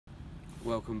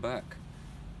welcome back.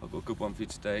 I've got a good one for you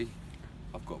today.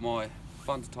 I've got my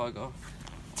Thunder Tiger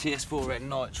ts4n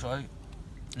Nitro.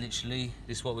 Literally,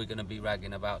 this is what we're going to be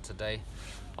ragging about today.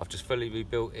 I've just fully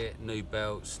rebuilt it, new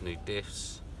belts, new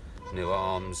diffs, new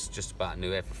arms, just about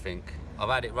new everything. I've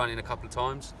had it running a couple of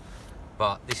times,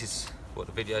 but this is what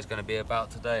the video is going to be about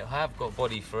today. I have got a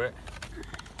body for it,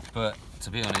 but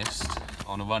to be honest, I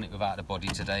want to run it without the body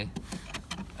today,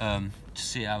 to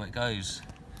see how it goes.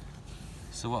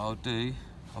 So what I'll do,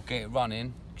 I'll get it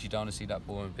running, because you don't want to see that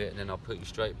boring bit, and then I'll put you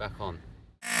straight back on.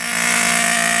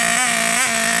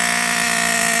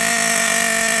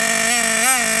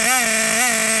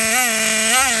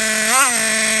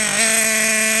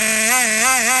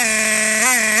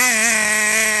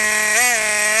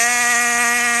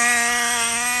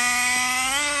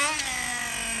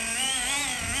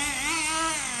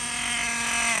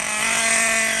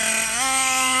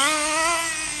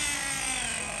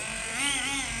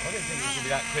 I didn't think it was going to be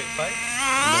that quick, babe.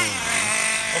 No.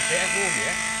 Okay, it ain't warm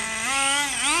yet.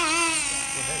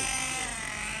 Well, hey.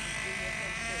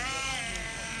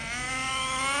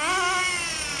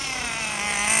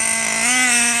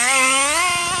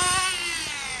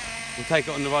 We'll take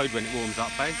it on the road when it warms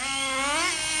up, babe.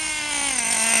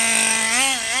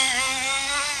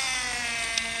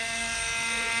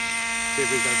 See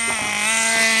if we go flat.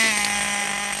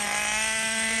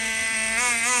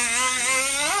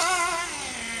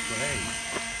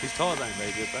 These tires ain't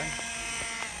very good, though.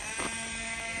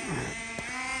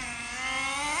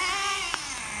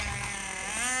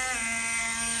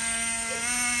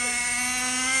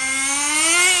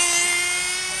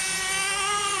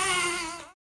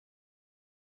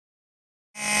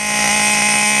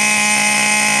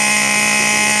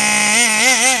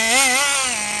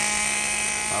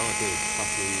 I would do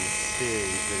fucking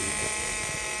series.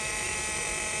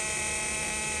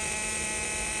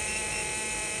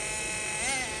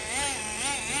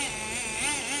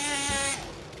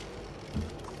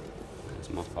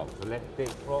 My fault. I left it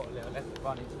throttle, I left it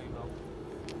running too long.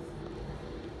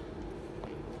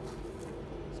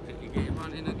 Let's quickly get it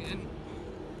running again.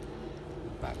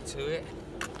 Back to it.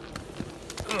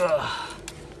 Ugh.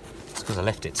 It's because I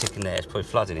left it ticking there, it's probably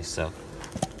flooding itself.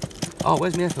 Oh,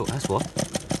 where's my air filter? That's what.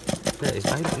 There it is,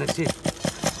 babe, and it's it.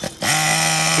 Kiss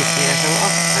the air filter.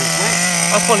 Thanks, mate.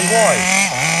 That's probably why.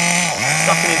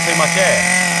 Sucking in too much air.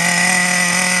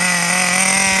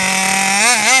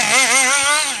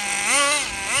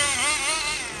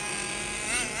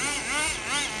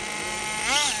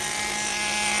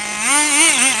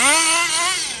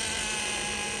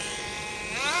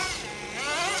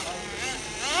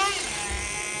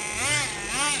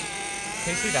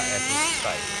 Can you see that air filter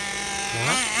space? What?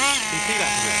 Can you see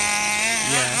that from there?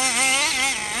 Yeah.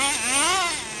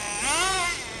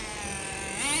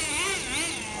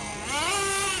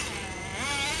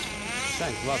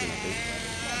 Sounds rubbing, I think.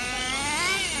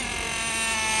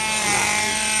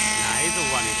 Nah, he's all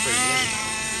running through the end.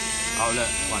 Oh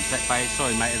look, one sec, babe.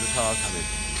 Sorry mate, there's a car coming.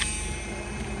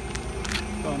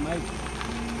 Go on mate.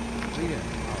 See it.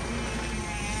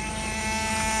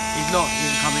 He's not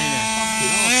even coming in there. Fucking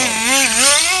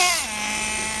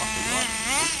arsehole.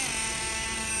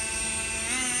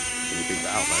 Can you dig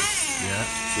that out, mate? Yeah.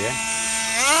 Yeah?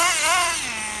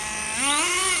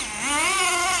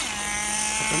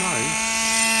 I don't know.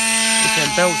 If them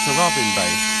belts are rubbing,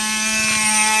 babe.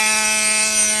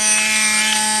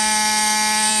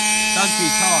 Don't be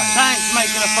tired. Thanks,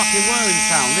 making a fucking whirring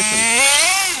sound. Listen.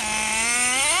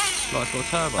 Like it's got a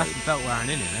turbo. That's the belt wearing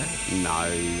in it? No,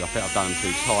 I think I've done them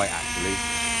too tight actually.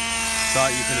 So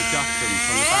you can adjust them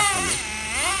from the back on this.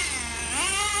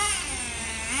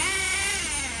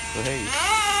 So here.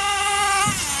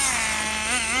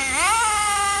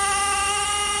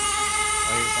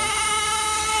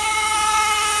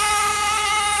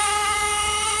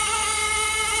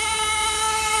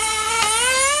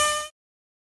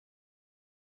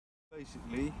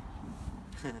 Basically,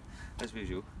 as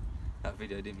visual, that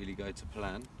video didn't really go to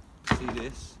plan. See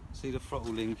this? See the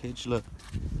throttle linkage? Look,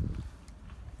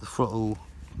 the throttle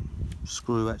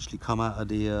screw actually come out of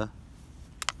the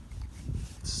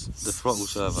throttle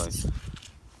servo.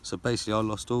 So basically, I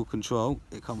lost all control.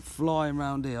 It come flying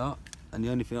round here, and the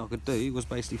only thing I could do was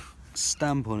basically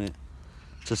stamp on it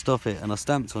to stop it. And I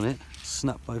stamped on it,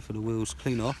 snapped both of the wheels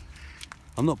clean off.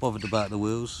 I'm not bothered about the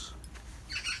wheels,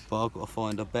 but I've got to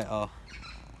find a better,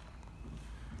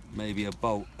 maybe a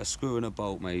bolt, a screw and a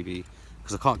bolt maybe,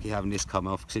 because I can't keep having this come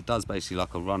off, because it does basically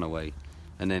like a runaway,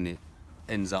 and then it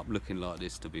ends up looking like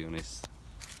this, to be honest.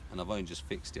 And I've only just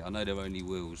fixed it. I know they're only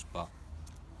wheels, but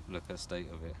look at the state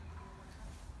of it.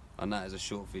 And that is a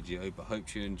short video, but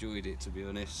hope you enjoyed it, to be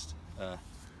honest.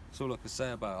 That's all I can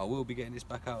say about it. I will be getting this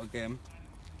back out again.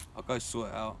 I'll go sort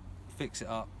it out, fix it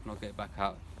up, and I'll get it back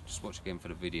out. Just watch again for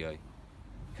the video.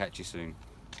 Catch you soon.